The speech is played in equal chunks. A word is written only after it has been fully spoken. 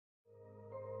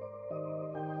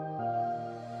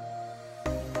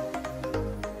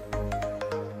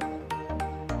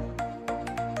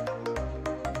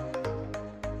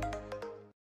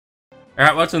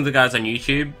Alright, welcome to the guys on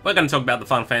YouTube. We're going to talk about the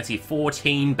Final Fantasy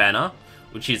XIV banner,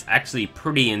 which is actually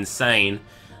pretty insane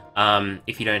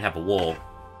if you don't have a wall.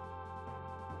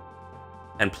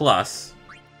 And plus,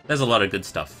 there's a lot of good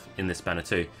stuff in this banner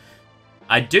too.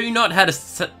 I do not know how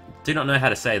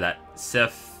to say that.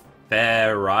 Sphairai?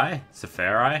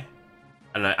 I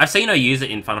don't know. I've seen her use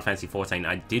it in Final Fantasy XIV.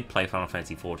 I did play Final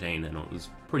Fantasy XIV and it was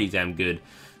pretty damn good.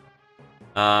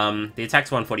 The attack's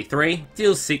 143,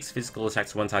 deals 6 physical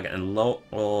attacks to one target and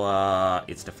lower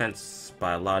its defense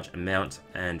by a large amount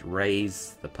and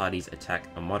raise the party's attack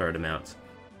a moderate amount.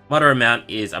 Moderate amount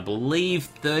is, I believe,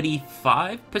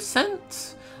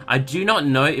 35%? I do not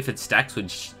know if it stacks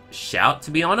with Shout,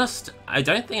 to be honest. I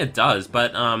don't think it does,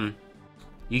 but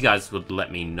you guys would let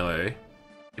me know.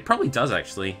 It probably does,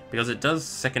 actually, because it does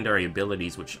secondary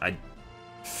abilities, which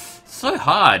it's so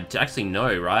hard to actually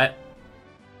know, right?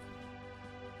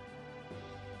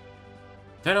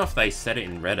 Don't know if they said it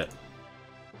in Reddit.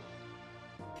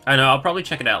 I know, I'll probably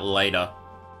check it out later.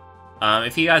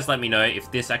 If you guys let me know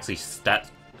if this actually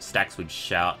stacks with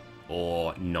Shout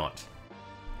or not.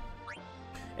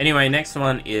 Anyway, next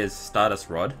one is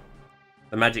Stardust Rod.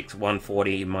 The magic's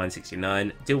 140, mine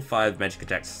 69. Deal 5 magic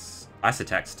attacks, ice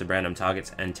attacks to random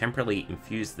targets and temporarily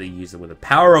infuse the user with the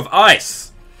power of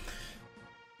ice!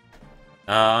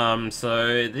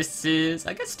 So this is,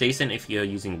 I guess, decent if you're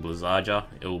using Blizzardia.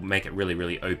 It'll make it really,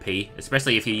 really OP,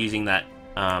 especially if you're using that,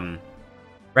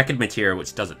 record material,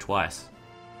 which does it twice.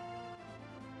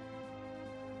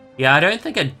 Yeah, I don't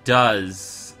think it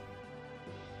does.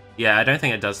 Yeah, I don't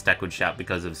think it does stack with Shout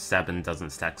because of Sabin doesn't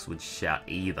stack with Shout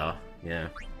either. Yeah.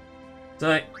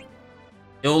 So,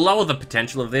 it'll lower the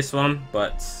potential of this one,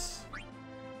 but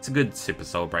it's a good Super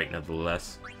Soul Break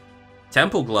nevertheless.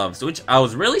 Temple Gloves, which I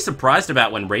was really surprised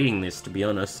about when reading this, to be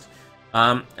honest.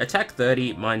 Attack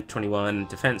 30, mine 21,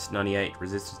 defense 98,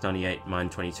 resistance 98, mine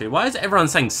 22. Why is everyone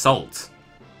saying salt?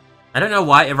 I don't know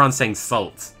why everyone's saying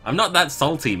salt. I'm not that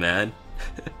salty, man.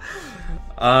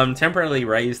 Temporarily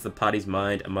raise the party's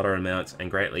mind a moderate amount and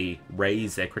greatly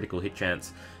raise their critical hit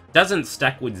chance. Doesn't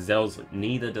stack with Zell's,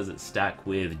 neither does it stack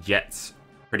with Jet's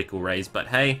critical raise, but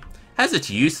hey, has its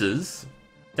uses.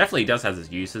 Definitely does have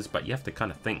its uses, but you have to kind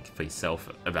of think for yourself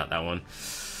about that one.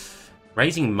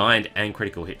 Raising mind and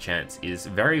critical hit chance is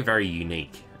very, very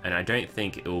unique, and I don't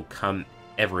think it will come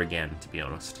ever again, to be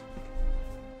honest.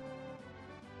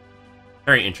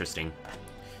 Very interesting.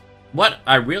 What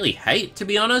I really hate, to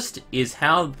be honest, is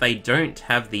how they don't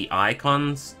have the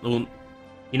icons. Well,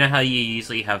 you know how you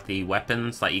usually have the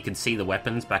weapons? Like, you could see the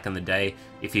weapons back in the day.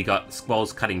 If you got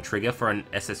Squall's cutting trigger for an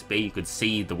SSB, you could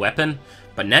see the weapon.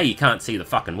 But now you can't see the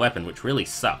fucking weapon, which really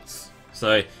sucks.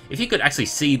 So, if you could actually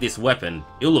see this weapon,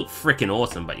 it'll look freaking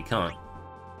awesome, but you can't.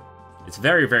 It's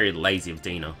very, very lazy of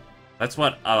Dina. That's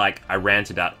what I rant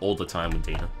about all the time with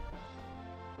Dina.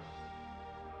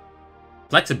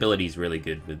 Flexibility is really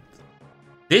good with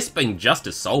this being just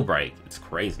a Soul Break. It's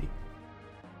crazy.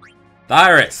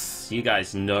 Thyris, you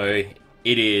guys know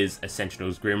it is a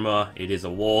Sentinel's Grimoire. It is a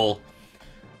wall.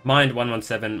 Mind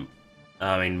 117.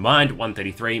 Mind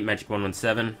 133. Magic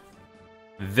 117.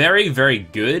 Very, very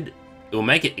good. It will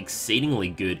make it exceedingly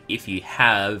good if you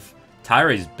have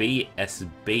Tyro's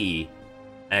BSB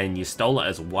and you stole it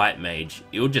as White Mage.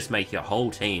 It'll just make your whole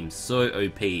team so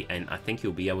OP, and I think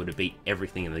you'll be able to beat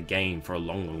everything in the game for a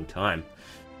long, long time.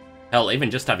 Hell, even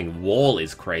just having Wall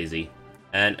is crazy.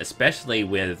 And especially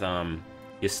with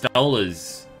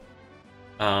Yastola's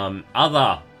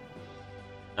other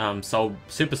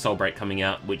Super Soul Break coming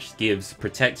out, which gives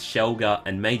Protect, Shelga,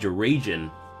 and Major Region.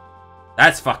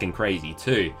 That's fucking crazy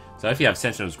too. So if you have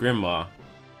Sentinel's Grimoire,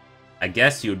 I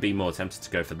guess you would be more tempted to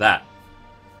go for that.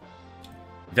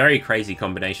 Very crazy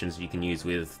combinations you can use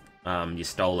with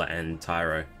Yastola and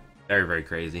Tyro. Very, very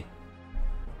crazy.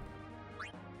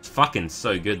 It's fucking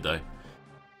so good though.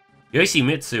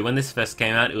 Yoshimitsu, when this first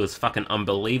came out, it was fucking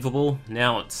unbelievable.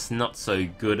 Now it's not so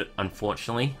good,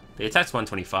 unfortunately. The attack's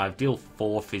 125, deal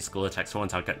 4 physical attacks to one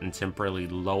target and temporarily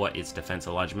lower its defense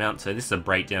a large amount. So this is a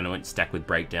breakdown, it won't stack with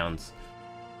breakdowns.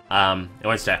 It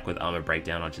won't stack with armor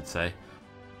breakdown, I should say.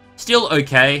 Still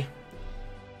okay.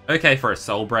 Okay for a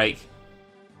soul break.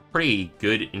 Pretty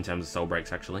good in terms of soul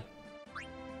breaks, actually.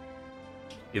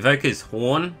 Evoker's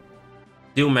Horn.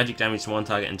 Deal magic damage to one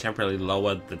target and temporarily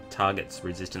lower the target's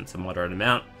resistance a moderate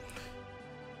amount.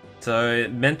 So,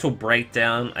 mental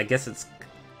breakdown, I guess it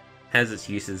has its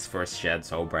uses for a shared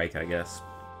soul break, I guess.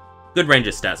 Good range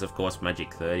of stats, of course,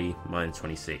 magic 30, mine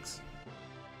 26.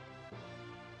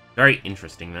 Very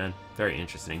interesting, man. Very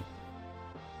interesting.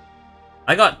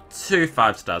 I got 2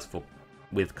 5 stars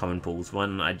with common pools.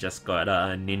 One, I just got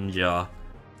a ninja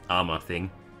armor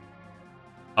thing.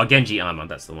 Oh, Genji armor,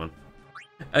 that's the one.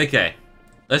 Okay,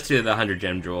 let's do the 100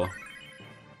 gem draw.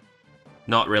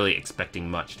 Not really expecting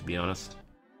much, to be honest.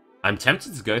 I'm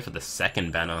tempted to go for the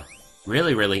second banner.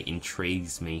 Really, really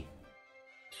intrigues me.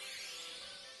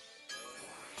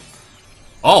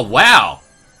 Oh, wow!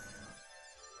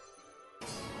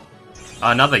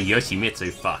 Another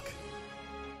Yoshimitsu, fuck.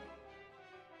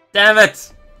 Damn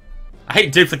it! I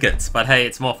hate duplicates, but hey,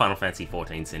 it's more Final Fantasy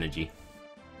XIV synergy.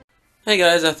 Hey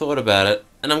guys, I thought about it,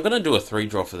 and I'm gonna do a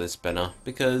 3-draw for this banner,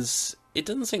 because it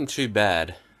doesn't seem too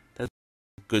bad. There's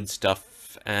good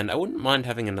stuff, and I wouldn't mind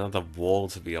having another wall,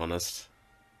 to be honest.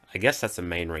 I guess that's the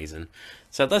main reason.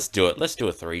 So let's do it. Let's do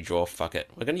a 3-draw, fuck it.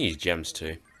 We're gonna use gems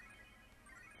too.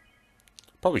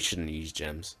 Probably shouldn't use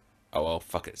gems. Oh well,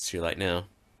 fuck it, it's too late now.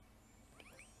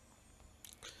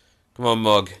 Come on,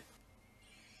 Mog.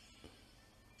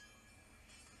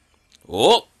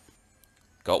 Oh!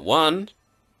 Got one.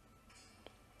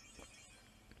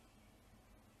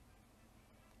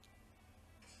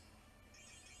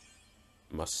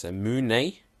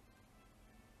 Masamune.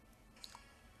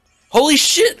 Holy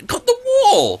shit! Got the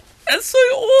wall! That's so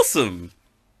awesome!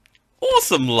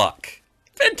 Awesome luck!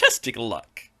 Fantastic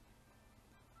luck!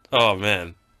 Oh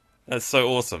man. That's so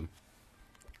awesome.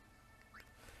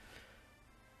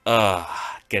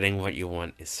 Getting what you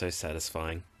want is so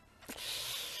satisfying.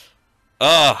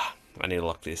 I need to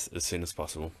lock this as soon as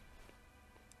possible.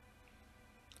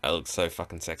 I look so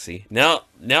fucking sexy. Now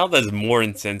there's more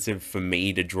incentive for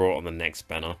me to draw on the next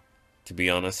banner, to be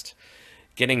honest.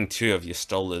 Getting 2 of your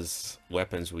Stola's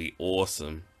weapons will be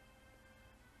awesome.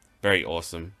 Very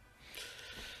awesome.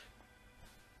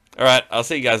 Alright, I'll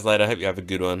see you guys later. Hope you have a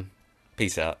good one.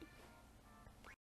 Peace out.